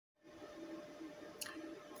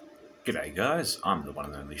G'day guys, I'm the one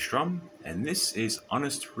and only Strom, and this is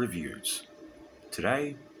Honest Reviews.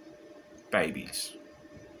 Today, babies.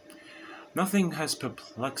 Nothing has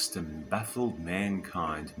perplexed and baffled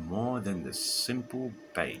mankind more than the simple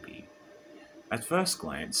baby. At first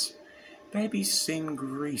glance, babies seem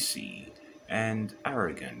greasy and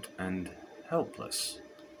arrogant and helpless.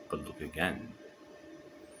 But look again,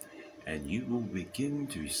 and you will begin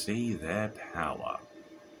to see their power.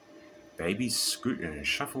 Babies scoot and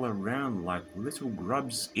shuffle around like little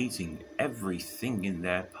grubs eating everything in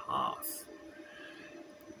their path.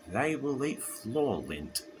 They will eat floor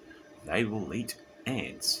lint. They will eat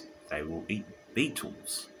ants. They will eat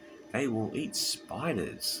beetles. They will eat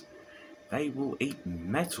spiders. They will eat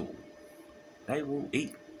metal. They will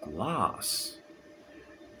eat glass.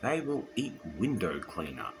 They will eat window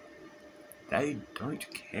cleaner. They don't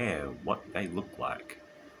care what they look like.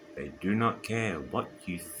 They do not care what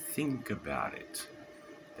you think about it.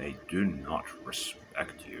 They do not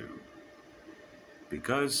respect you.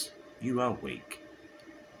 Because you are weak.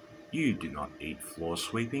 You do not eat floor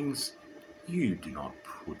sweepings. You do not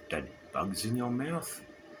put dead bugs in your mouth.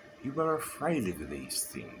 You are afraid of these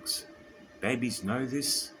things. Babies know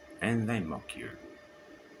this and they mock you.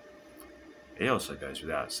 It also goes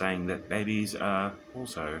without saying that babies are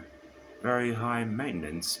also very high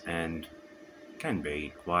maintenance and can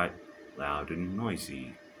be quite loud and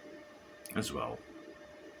noisy as well.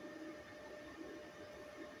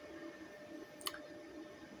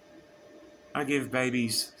 I give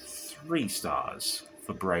babies 3 stars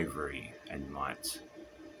for bravery and might,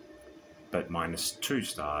 but -2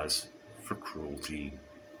 stars for cruelty